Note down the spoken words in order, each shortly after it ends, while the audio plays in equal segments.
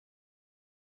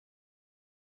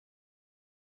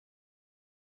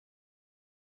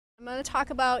I'm going to talk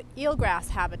about eelgrass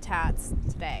habitats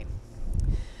today.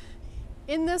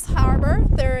 In this harbor,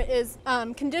 there is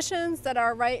conditions that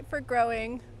are right for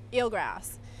growing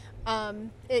eelgrass.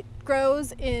 It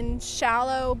grows in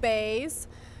shallow bays.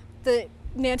 The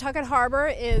Nantucket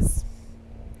Harbor is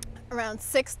around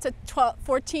 6 to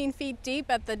 14 feet deep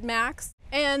at the max,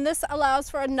 and this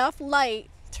allows for enough light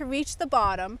to reach the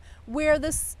bottom where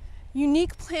this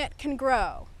unique plant can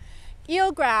grow.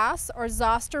 Eelgrass, or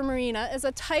Zoster marina, is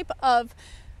a type of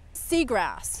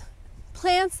seagrass.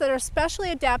 Plants that are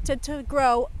specially adapted to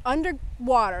grow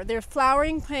underwater. They're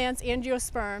flowering plants,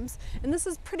 angiosperms, and this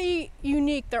is pretty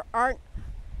unique. There aren't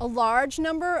a large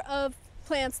number of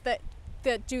plants that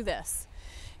do this.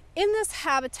 In this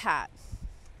habitat,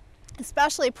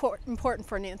 especially important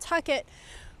for Nantucket,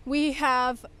 we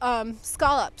have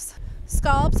scallops.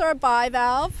 Scallops are a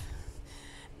bivalve,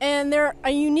 and they're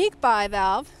a unique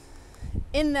bivalve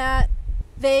in that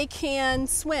they can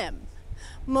swim.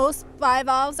 Most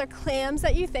bivalves, or clams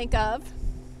that you think of,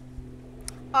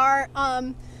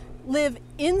 live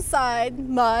inside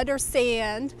mud or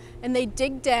sand, and they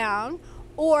dig down,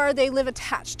 or they live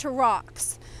attached to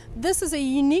rocks. This is a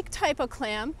unique type of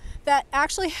clam that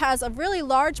actually has a really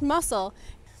large muscle,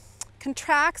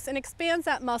 contracts and expands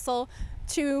that muscle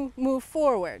to move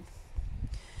forward.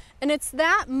 And it's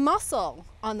that muscle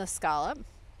on the scallop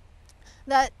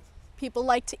that people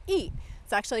like to eat.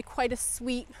 It's actually quite a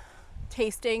sweet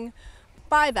tasting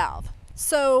bivalve.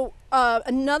 So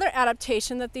another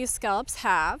adaptation that these scallops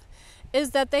have is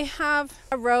that they have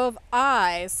a row of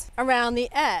eyes around the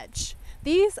edge.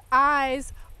 These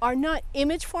eyes are not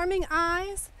image-forming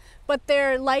eyes, but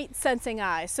they're light-sensing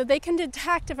eyes, so they can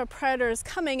detect if a predator is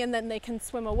coming and then they can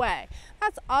swim away.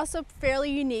 That's also fairly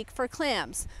unique for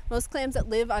clams. Most clams that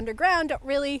live underground don't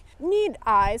really need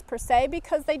eyes per se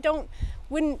because they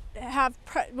wouldn't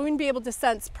be able to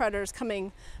sense predators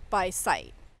coming by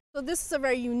sight. So this is a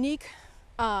very unique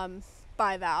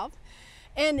bivalve,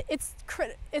 and its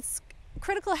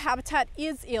critical habitat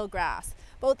is eelgrass,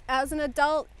 both as an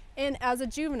adult and as a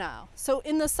juvenile. So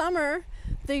in the summer,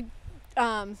 the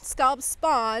scallops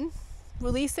spawn,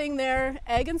 releasing their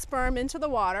egg and sperm into the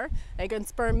water. Egg and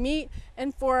sperm meet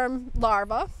and form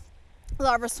larvae.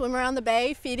 Larvae swim around the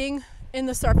bay, feeding in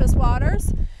the surface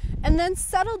waters, and then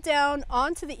settle down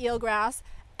onto the eelgrass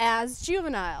as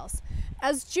juveniles.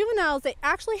 As juveniles, they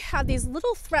actually have these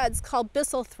little threads called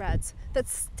byssal threads that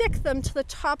stick them to the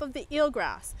top of the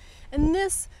eelgrass. And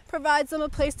this provides them a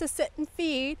place to sit and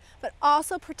feed, but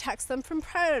also protects them from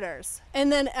predators. And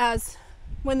then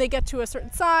when they get to a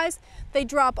certain size, they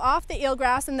drop off the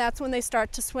eelgrass, and that's when they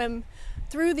start to swim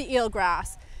through the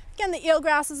eelgrass. Again, the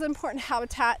eelgrass is an important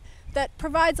habitat that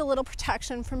provides a little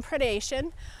protection from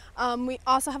predation. We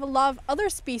also have a lot of other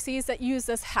species that use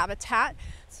this habitat,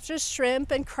 such as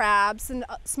shrimp and crabs and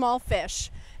small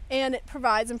fish, and it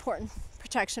provides important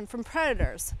protection from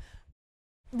predators.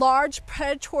 Large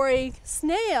predatory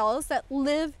snails that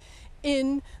live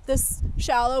in this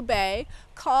shallow bay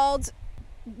called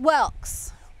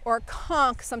whelks, or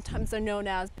conch sometimes they're known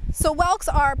as. So whelks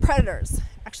are predators.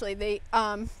 Actually, they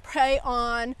prey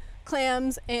on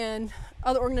clams and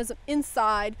other organisms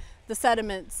inside the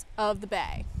sediments of the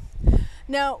bay.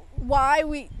 Now,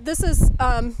 very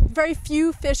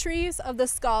few fisheries of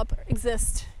this scallop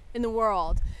exist in the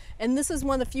world, and this is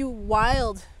one of the few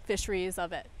wild fisheries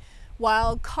of it,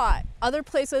 wild caught. Other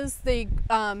places they use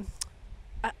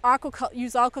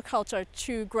aquaculture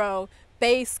to grow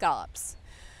bay scallops.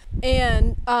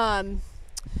 And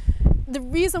the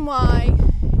reason why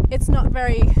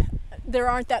there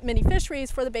aren't that many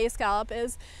fisheries for the bay scallop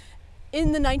is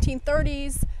in the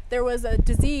 1930s, there was a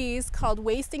disease called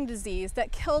wasting disease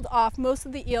that killed off most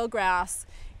of the eelgrass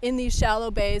in these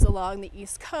shallow bays along the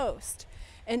East Coast.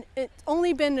 And it's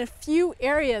only been a few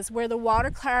areas where the water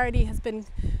clarity has been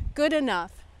good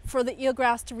enough for the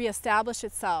eelgrass to reestablish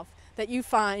itself that you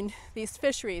find these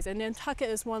fisheries. And Nantucket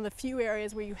is one of the few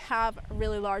areas where you have a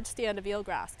really large stand of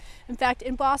eelgrass. In fact,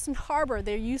 in Boston Harbor,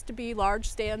 there used to be large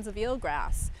stands of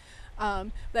eelgrass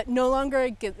that no longer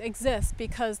exist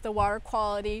because the water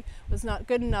quality was not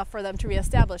good enough for them to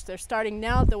reestablish. They're starting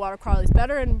now, the water quality is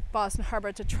better in Boston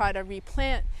Harbor, to try to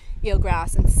replant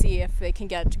eelgrass and see if they can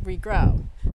get it to regrow.